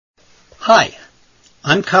Hi,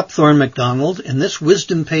 I'm Copthorne Macdonald, and this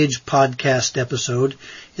Wisdom Page podcast episode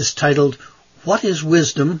is titled, What is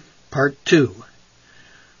Wisdom? Part 2.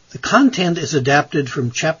 The content is adapted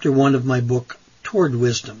from Chapter 1 of my book, Toward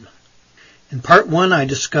Wisdom. In Part 1, I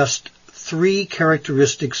discussed 3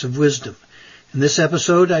 characteristics of wisdom. In this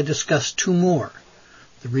episode, I discussed 2 more,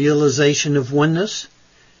 the realization of oneness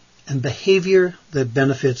and behavior that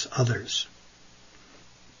benefits others.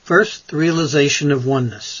 First, the realization of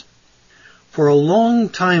oneness. For a long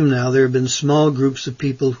time now, there have been small groups of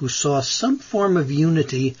people who saw some form of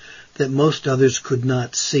unity that most others could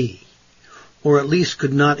not see, or at least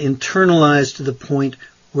could not internalize to the point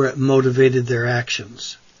where it motivated their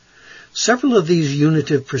actions. Several of these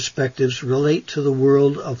unitive perspectives relate to the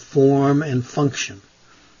world of form and function.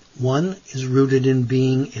 One is rooted in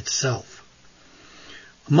being itself.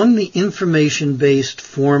 Among the information-based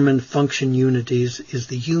form and function unities is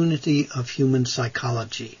the unity of human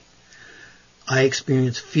psychology. I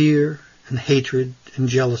experience fear and hatred and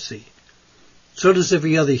jealousy. So does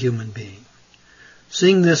every other human being.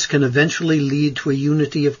 Seeing this can eventually lead to a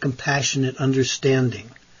unity of compassionate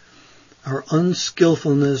understanding. Our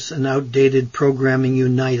unskillfulness and outdated programming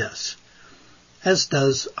unite us, as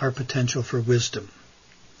does our potential for wisdom.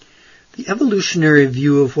 The evolutionary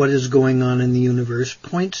view of what is going on in the universe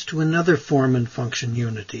points to another form and function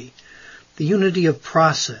unity, the unity of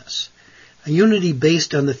process, a unity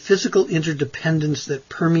based on the physical interdependence that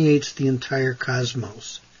permeates the entire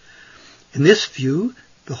cosmos. In this view,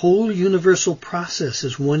 the whole universal process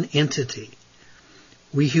is one entity.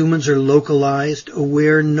 We humans are localized,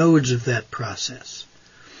 aware nodes of that process.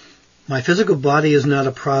 My physical body is not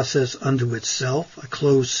a process unto itself, a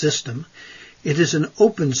closed system. It is an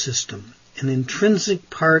open system, an intrinsic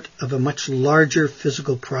part of a much larger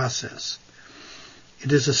physical process.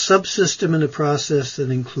 It is a subsystem in a process that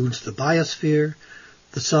includes the biosphere,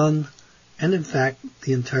 the sun, and in fact,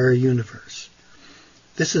 the entire universe.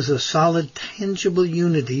 This is a solid, tangible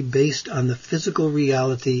unity based on the physical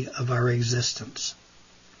reality of our existence.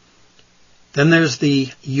 Then there's the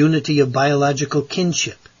unity of biological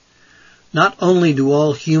kinship. Not only do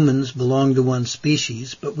all humans belong to one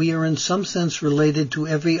species, but we are in some sense related to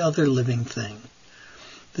every other living thing.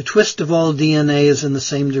 The twist of all DNA is in the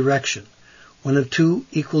same direction, one of 2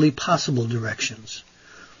 equally possible directions.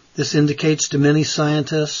 This indicates to many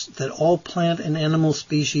scientists that all plant and animal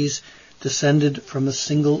species descended from a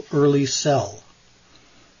single early cell.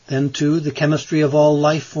 Then, too, the chemistry of all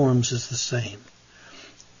life forms is the same.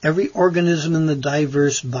 Every organism in the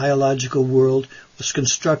diverse biological world was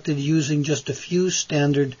constructed using just a few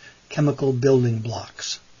standard chemical building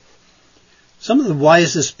blocks. Some of the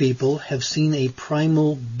wisest people have seen a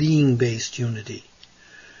primal being-based unity.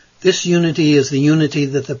 This unity is the unity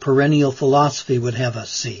that the perennial philosophy would have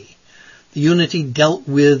us see, the unity dealt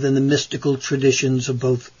with in the mystical traditions of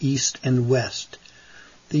both East and West,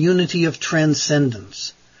 the unity of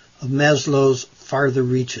transcendence, of Maslow's farther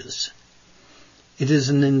reaches. It is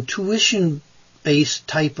an intuition-based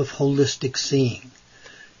type of holistic seeing.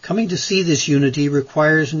 Coming to see this unity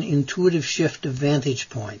requires an intuitive shift of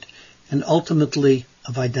vantage point and ultimately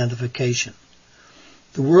of identification.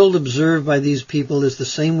 The world observed by these people is the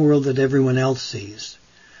same world that everyone else sees.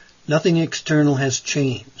 Nothing external has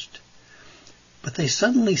changed. But they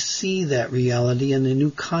suddenly see that reality in a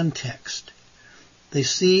new context. They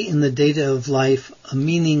see in the data of life a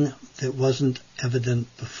meaning that wasn't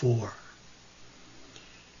evident before.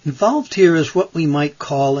 Involved here is what we might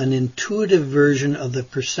call an intuitive version of the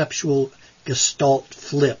perceptual gestalt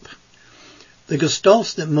flip. The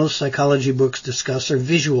gestalts that most psychology books discuss are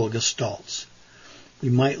visual gestalts. We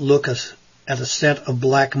might look at a set of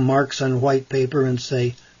black marks on white paper and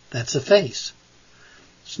say, that's a face.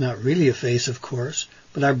 It's not really a face, of course,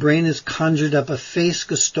 but our brain has conjured up a face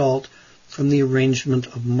gestalt from the arrangement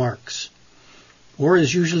of marks. Or,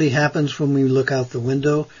 as usually happens when we look out the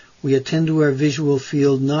window, we attend to our visual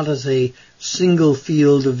field not as a single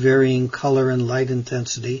field of varying color and light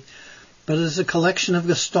intensity, but as a collection of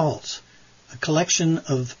gestalts, a collection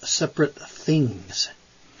of separate things.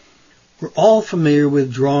 We're all familiar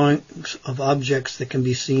with drawings of objects that can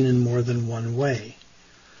be seen in more than one way.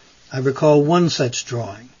 I recall one such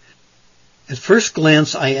drawing. At first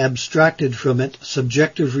glance, I abstracted from it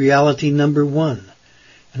subjective reality number 1,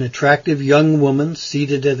 an attractive young woman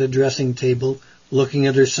seated at a dressing table looking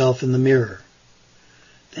at herself in the mirror.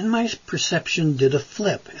 Then my perception did a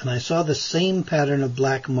flip, and I saw the same pattern of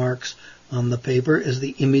black marks on the paper as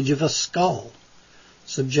the image of a skull,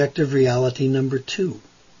 subjective reality number 2.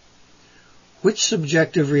 Which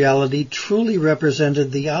subjective reality truly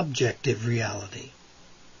represented the objective reality?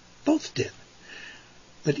 Both did.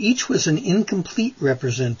 But each was an incomplete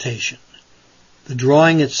representation. The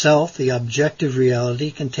drawing itself, the objective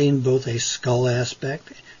reality, contained both a skull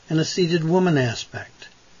aspect and a seated woman aspect.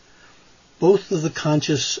 Both of the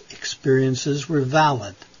conscious experiences were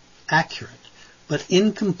valid, accurate, but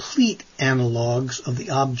incomplete analogues of the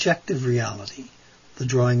objective reality, the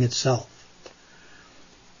drawing itself.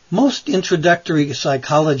 Most introductory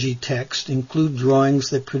psychology texts include drawings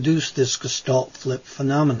that produce this Gestalt flip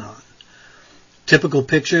phenomenon. Typical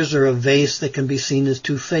pictures are a vase that can be seen as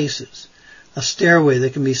two faces, a stairway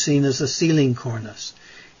that can be seen as a ceiling cornice,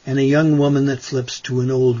 and a young woman that flips to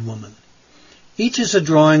an old woman. Each is a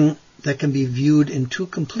drawing that can be viewed in two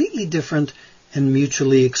completely different and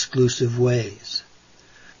mutually exclusive ways.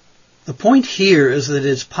 The point here is that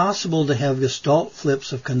it's possible to have Gestalt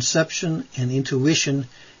flips of conception and intuition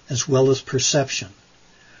as well as perception.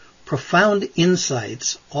 Profound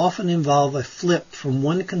insights often involve a flip from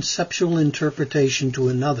one conceptual interpretation to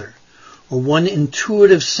another, or one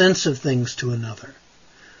intuitive sense of things to another.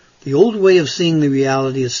 The old way of seeing the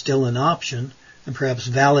reality is still an option, and perhaps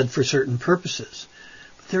valid for certain purposes.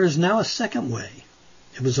 But there is now a second way.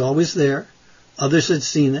 It was always there. Others had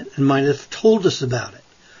seen it and might have told us about it,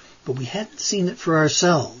 but we hadn't seen it for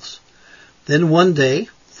ourselves. Then one day,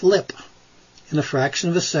 flip. In a fraction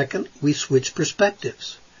of a second, we switch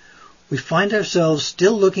perspectives. We find ourselves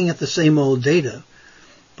still looking at the same old data,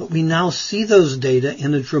 but we now see those data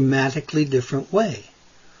in a dramatically different way.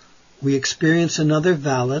 We experience another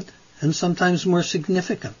valid, and sometimes more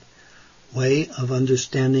significant, way of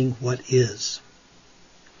understanding what is.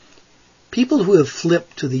 People who have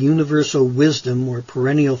flipped to the universal wisdom or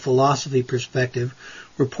perennial philosophy perspective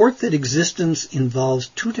report that existence involves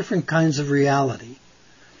two different kinds of reality.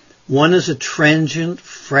 One is a transient,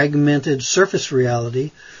 fragmented surface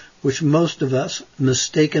reality, which most of us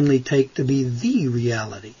mistakenly take to be the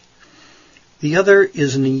reality. The other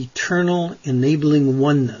is an eternal, enabling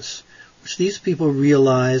oneness, which these people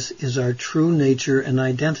realize is our true nature and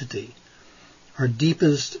identity, our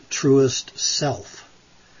deepest, truest self.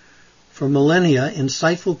 For millennia,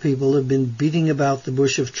 insightful people have been beating about the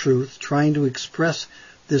bush of truth, trying to express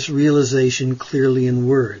this realization clearly in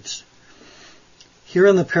words. Here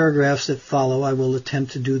in the paragraphs that follow, I will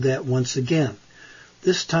attempt to do that once again,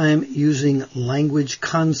 this time using language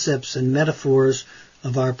concepts and metaphors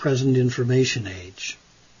of our present information age.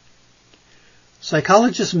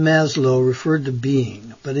 Psychologist Maslow referred to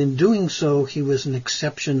being, but in doing so he was an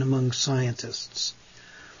exception among scientists.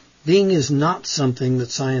 Being is not something that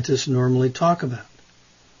scientists normally talk about.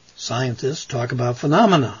 Scientists talk about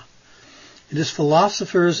phenomena. It is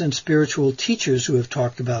philosophers and spiritual teachers who have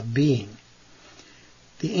talked about being.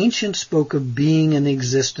 The ancients spoke of being and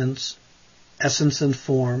existence, essence and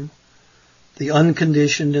form, the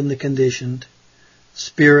unconditioned and the conditioned,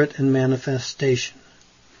 spirit and manifestation.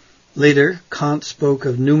 Later, Kant spoke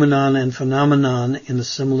of noumenon and phenomenon in a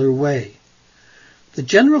similar way. The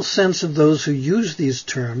general sense of those who used these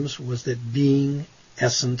terms was that being,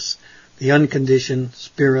 essence, the unconditioned,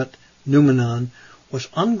 spirit, noumenon, was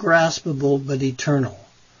ungraspable but eternal,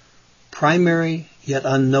 primary yet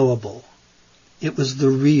unknowable. It was the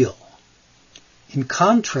real. In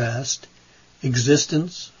contrast,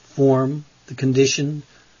 existence, form, the conditioned,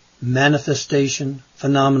 manifestation,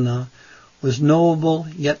 phenomena, was knowable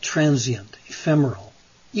yet transient, ephemeral,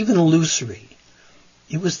 even illusory.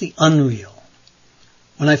 It was the unreal.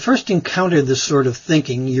 When I first encountered this sort of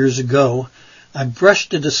thinking years ago, I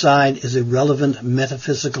brushed it aside as irrelevant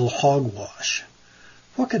metaphysical hogwash.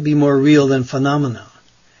 What could be more real than phenomena?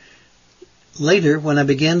 Later, when I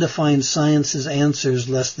began to find science's answers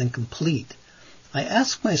less than complete, I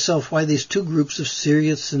asked myself why these two groups of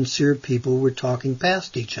serious, sincere people were talking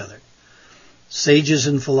past each other. Sages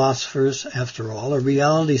and philosophers, after all, are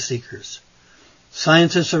reality seekers.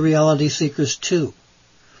 Scientists are reality seekers too.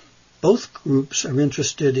 Both groups are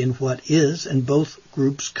interested in what is, and both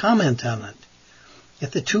groups comment on it.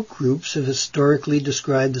 Yet the two groups have historically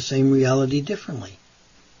described the same reality differently.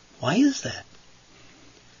 Why is that?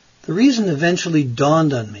 The reason eventually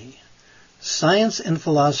dawned on me. Science and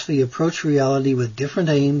philosophy approach reality with different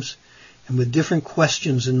aims and with different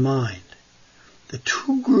questions in mind. The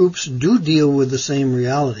two groups do deal with the same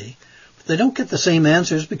reality, but they don't get the same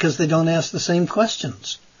answers because they don't ask the same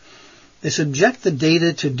questions. They subject the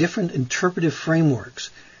data to different interpretive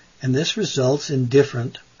frameworks, and this results in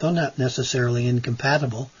different, though not necessarily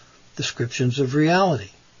incompatible, descriptions of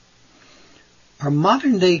reality. Our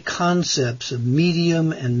modern-day concepts of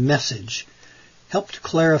medium and message helped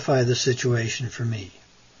clarify the situation for me.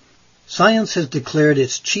 Science has declared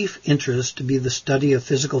its chief interest to be the study of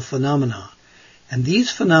physical phenomena, and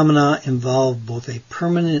these phenomena involve both a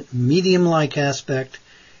permanent medium-like aspect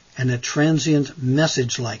and a transient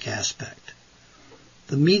message-like aspect.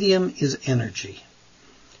 The medium is energy.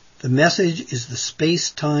 The message is the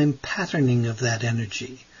space-time patterning of that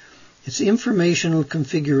energy, its informational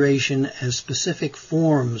configuration as specific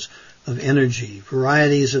forms of energy,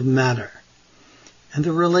 varieties of matter, and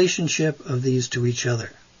the relationship of these to each other.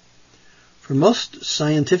 For most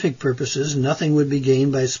scientific purposes, nothing would be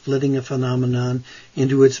gained by splitting a phenomenon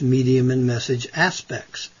into its medium and message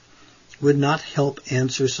aspects. It would not help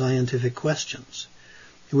answer scientific questions.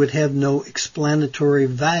 It would have no explanatory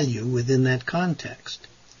value within that context.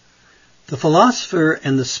 The philosopher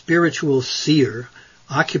and the spiritual seer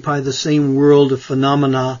occupy the same world of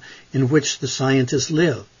phenomena in which the scientists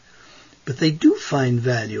live, but they do find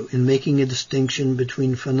value in making a distinction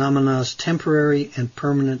between phenomena's temporary and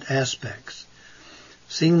permanent aspects.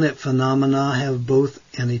 Seeing that phenomena have both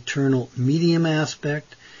an eternal medium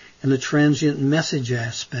aspect and a transient message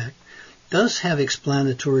aspect does have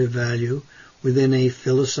explanatory value within a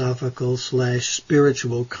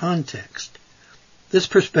philosophical/spiritual context. This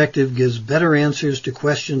perspective gives better answers to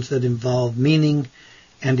questions that involve meaning,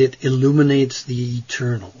 and it illuminates the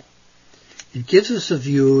eternal. It gives us a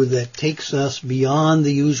view that takes us beyond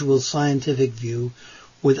the usual scientific view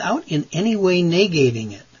without in any way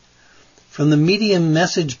negating it. From the medium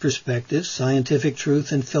message perspective, scientific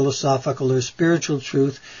truth and philosophical or spiritual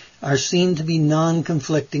truth are seen to be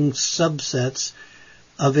non-conflicting subsets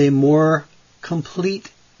of a more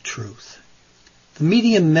complete truth. The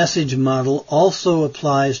medium message model also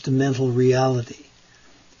applies to mental reality.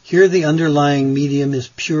 Here the underlying medium is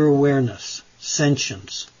pure awareness,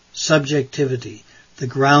 sentience, subjectivity, the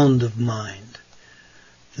ground of mind.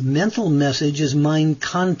 The mental message is mind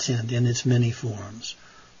content in its many forms: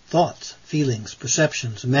 thoughts, feelings,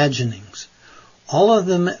 perceptions, imaginings, all of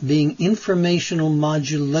them being informational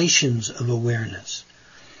modulations of awareness,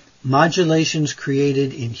 modulations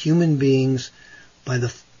created in human beings by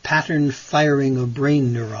the pattern firing of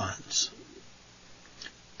brain neurons.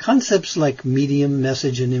 Concepts like medium,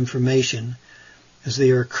 message, and information, as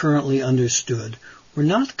they are currently understood, were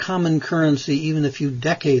not common currency even a few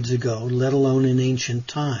decades ago, let alone in ancient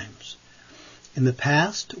times. In the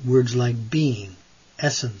past, words like being,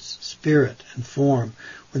 essence, spirit, and form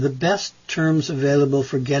were the best terms available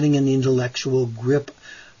for getting an intellectual grip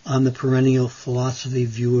on the perennial philosophy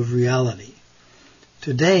view of reality.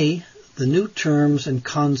 Today, the new terms and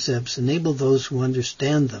concepts enable those who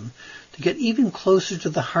understand them to get even closer to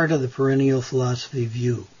the heart of the perennial philosophy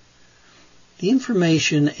view. The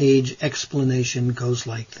information age explanation goes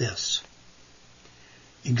like this.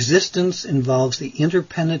 Existence involves the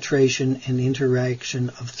interpenetration and interaction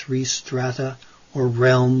of three strata or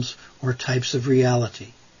realms or types of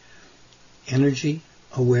reality: energy,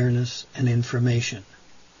 awareness, and information.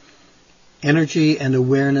 Energy and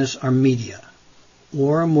awareness are media,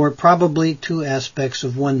 or more probably two aspects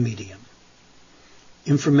of one medium.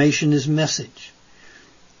 Information is message.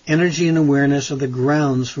 Energy and awareness are the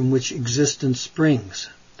grounds from which existence springs,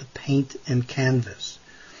 the paint and canvas.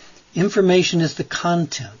 Information is the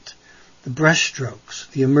content, the brushstrokes,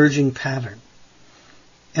 the emerging pattern.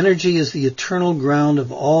 Energy is the eternal ground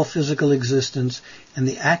of all physical existence and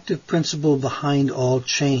the active principle behind all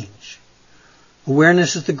change.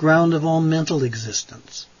 Awareness is the ground of all mental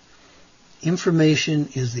existence. Information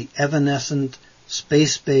is the evanescent,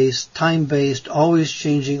 space-based, time-based, always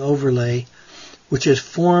changing overlay which as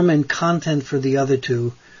form and content for the other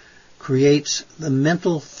two creates the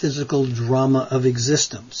mental physical drama of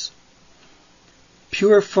existence.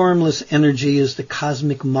 Pure formless energy is the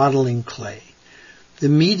cosmic modeling clay, the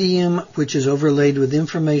medium which is overlaid with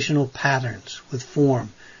informational patterns, with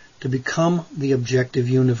form, to become the objective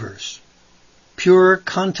universe. Pure,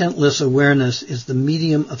 contentless awareness is the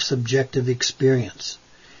medium of subjective experience.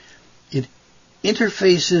 It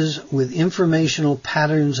interfaces with informational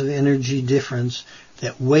patterns of energy difference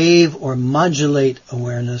that wave or modulate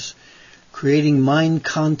awareness, creating mind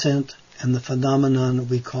content and the phenomenon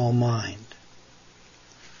we call mind.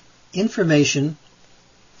 Information,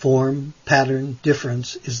 form, pattern,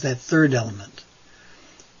 difference is that third element.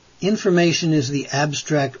 Information is the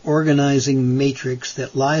abstract organizing matrix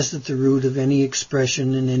that lies at the root of any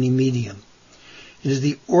expression in any medium. It is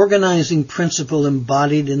the organizing principle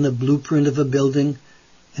embodied in the blueprint of a building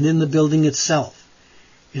and in the building itself.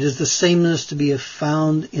 It is the sameness to be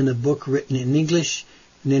found in a book written in English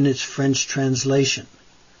and in its French translation.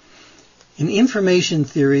 In information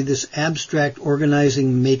theory, this abstract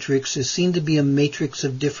organizing matrix is seen to be a matrix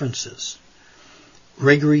of differences.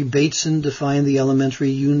 Gregory Bateson defined the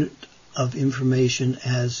elementary unit of information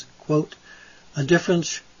as, quote, a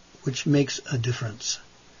difference which makes a difference.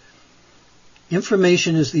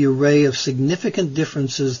 Information is the array of significant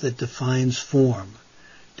differences that defines form.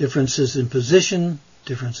 Differences in position,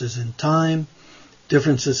 differences in time,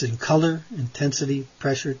 differences in color, intensity,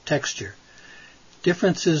 pressure, texture.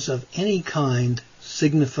 Differences of any kind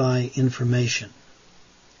signify information.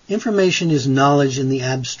 Information is knowledge in the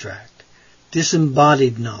abstract,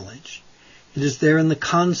 disembodied knowledge. It is there in the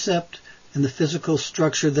concept and the physical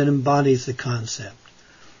structure that embodies the concept.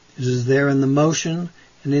 It is there in the motion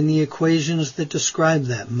and in the equations that describe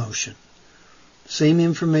that motion. The same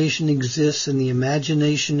information exists in the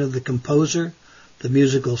imagination of the composer, the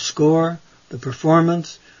musical score, the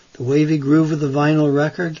performance, the wavy groove of the vinyl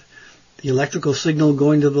record, the electrical signal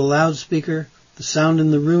going to the loudspeaker, the sound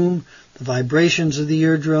in the room, the vibrations of the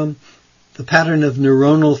eardrum, the pattern of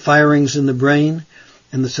neuronal firings in the brain,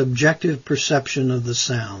 and the subjective perception of the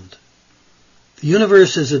sound. The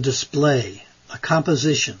universe is a display, a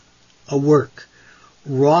composition, a work,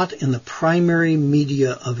 wrought in the primary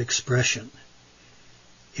media of expression.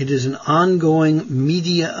 It is an ongoing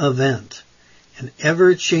media event, an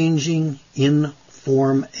ever-changing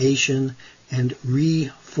information and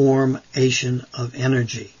reformation of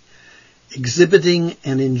energy, exhibiting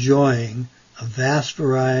and enjoying a vast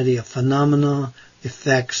variety of phenomena,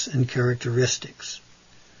 effects, and characteristics.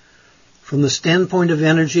 From the standpoint of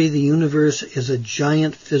energy, the universe is a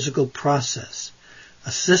giant physical process,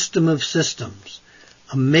 a system of systems,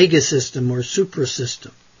 a megasystem or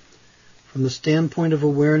suprasystem. From the standpoint of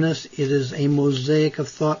awareness, it is a mosaic of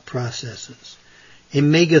thought processes, a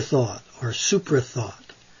megathought or suprathought.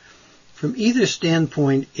 From either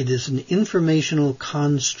standpoint, it is an informational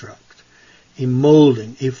construct, a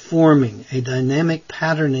molding, a forming, a dynamic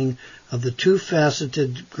patterning of the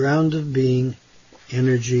two-faceted ground of being,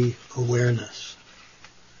 energy awareness.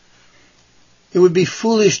 It would be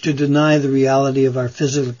foolish to deny the reality of our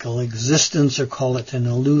physical existence or call it an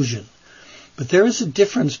illusion. But there is a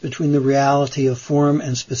difference between the reality of form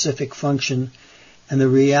and specific function and the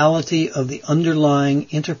reality of the underlying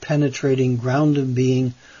interpenetrating ground of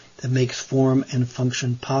being that makes form and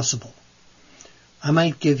function possible. I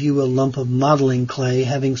might give you a lump of modeling clay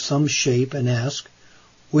having some shape and ask,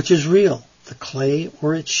 which is real, the clay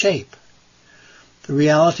or its shape? The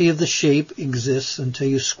reality of the shape exists until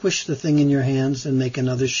you squish the thing in your hands and make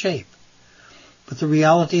another shape. But the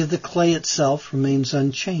reality of the clay itself remains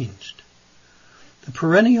unchanged. The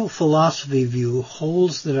perennial philosophy view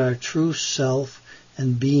holds that our true self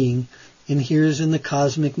and being inheres in the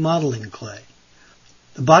cosmic modeling clay.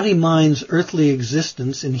 The body-mind's earthly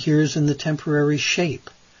existence inheres in the temporary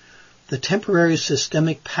shape, the temporary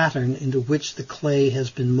systemic pattern into which the clay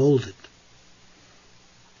has been molded.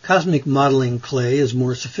 Cosmic modeling clay is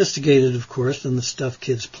more sophisticated, of course, than the stuff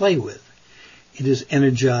kids play with. It is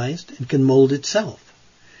energized and can mold itself.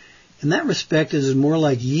 In that respect, it is more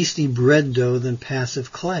like yeasty bread dough than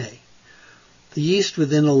passive clay. The yeast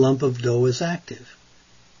within a lump of dough is active.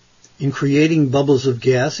 In creating bubbles of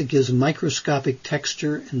gas, it gives microscopic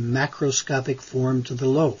texture and macroscopic form to the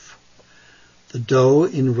loaf. The dough,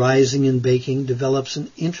 in rising and baking, develops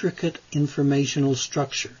an intricate informational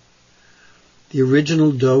structure. The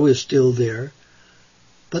original dough is still there,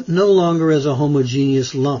 but no longer as a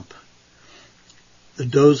homogeneous lump. The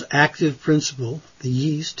dough's active principle, the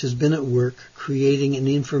yeast, has been at work creating an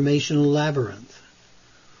informational labyrinth.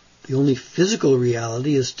 The only physical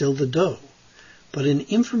reality is still the dough, but an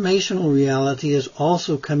informational reality has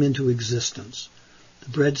also come into existence, the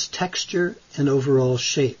bread's texture and overall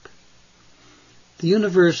shape. The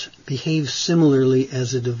universe behaves similarly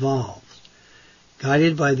as it evolves.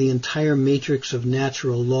 Guided by the entire matrix of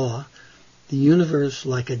natural law, the universe,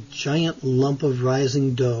 like a giant lump of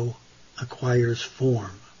rising dough, acquires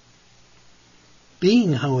form.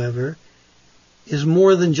 Being, however, is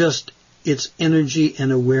more than just its energy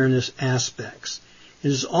and awareness aspects.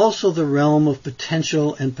 It is also the realm of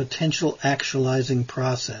potential and potential actualizing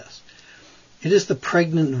process. It is the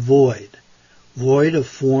pregnant void of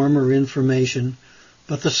form or information,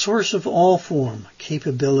 but the source of all form,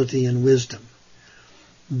 capability, and wisdom.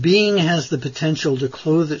 Being has the potential to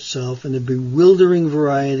clothe itself in a bewildering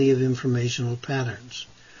variety of informational patterns.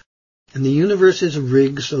 And the universe is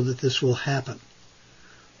rigged so that this will happen.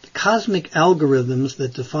 The cosmic algorithms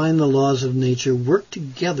that define the laws of nature work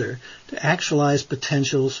together to actualize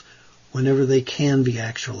potentials whenever they can be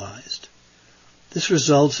actualized. This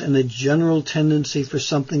results in a general tendency for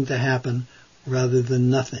something to happen rather than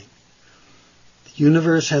nothing. The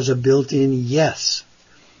universe has a built-in yes.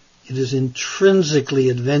 It is intrinsically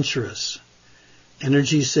adventurous.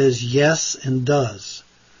 Energy says yes and does.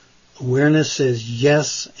 Awareness says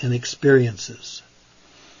yes and experiences.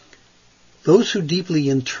 Those who deeply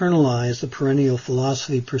internalize the perennial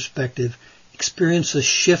philosophy perspective experience a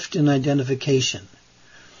shift in identification.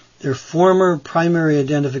 Their former primary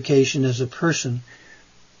identification as a person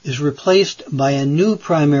is replaced by a new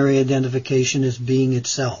primary identification as being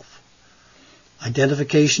itself.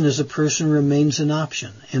 Identification as a person remains an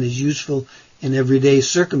option and is useful in everyday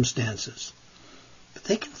circumstances, but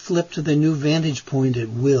they can flip to their new vantage point at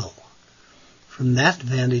will. From that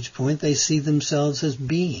vantage point, they see themselves as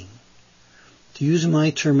being. To use my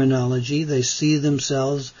terminology, they see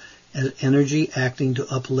themselves as energy acting to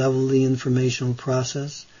up-level the informational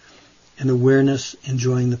process and awareness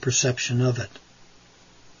enjoying the perception of it.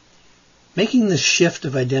 Making the shift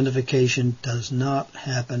of identification does not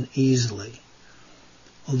happen easily.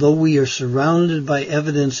 Although we are surrounded by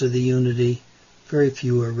evidence of the unity, very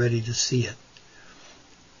few are ready to see it.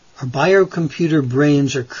 Our biocomputer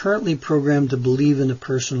brains are currently programmed to believe in a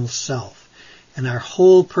personal self, and our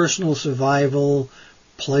whole personal survival,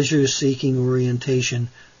 pleasure-seeking orientation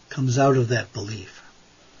comes out of that belief.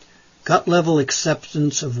 Gut-level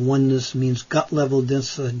acceptance of oneness means gut-level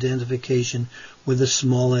disidentification with a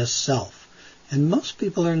small s self, and most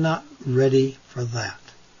people are not ready for that.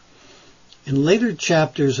 In later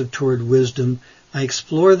chapters of Toward Wisdom, I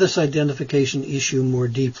explore this identification issue more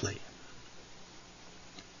deeply.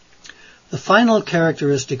 The final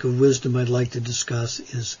characteristic of wisdom I'd like to discuss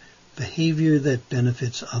is behavior that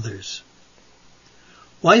benefits others.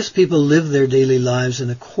 Wise people live their daily lives in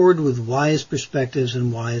accord with wise perspectives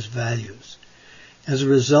and wise values. As a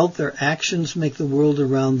result, their actions make the world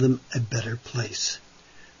around them a better place.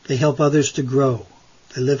 They help others to grow.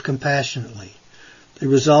 They live compassionately. They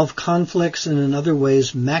resolve conflicts and in other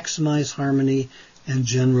ways maximize harmony and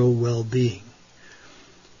general well-being.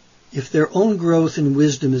 If their own growth in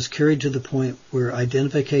wisdom is carried to the point where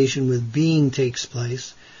identification with being takes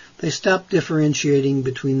place, they stop differentiating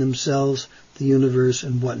between themselves, the universe,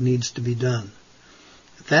 and what needs to be done.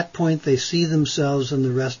 At that point, they see themselves and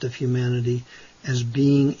the rest of humanity as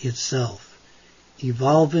being itself,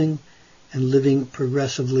 evolving and living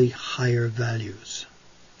progressively higher values.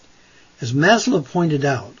 As Maslow pointed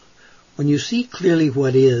out, when you see clearly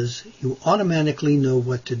what is, you automatically know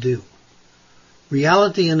what to do.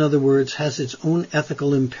 Reality, in other words, has its own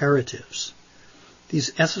ethical imperatives.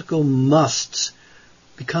 These ethical musts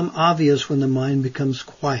become obvious when the mind becomes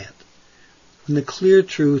quiet, when the clear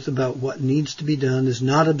truth about what needs to be done is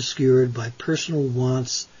not obscured by personal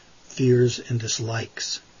wants, fears, and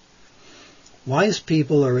dislikes. Wise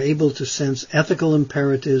people are able to sense ethical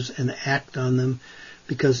imperatives and act on them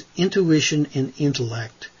because intuition and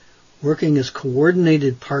intellect, working as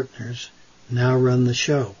coordinated partners, now run the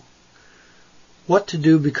show. What to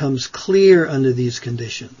do becomes clear under these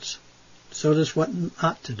conditions. So does what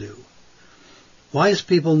not to do. Wise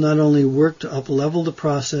people not only work to up-level the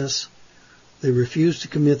process, they refuse to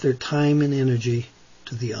commit their time and energy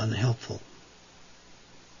to the unhelpful.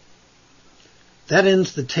 That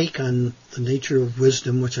ends the take on the nature of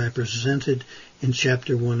wisdom which I presented in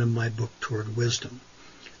Chapter 1 of my book, Toward Wisdom.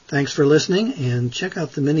 Thanks for listening, and check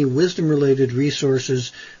out the many wisdom-related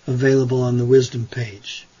resources available on the Wisdom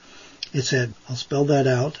page. It's at, I'll spell that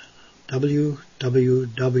out, www.cop.com.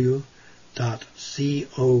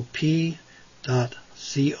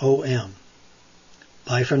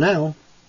 Bye for now.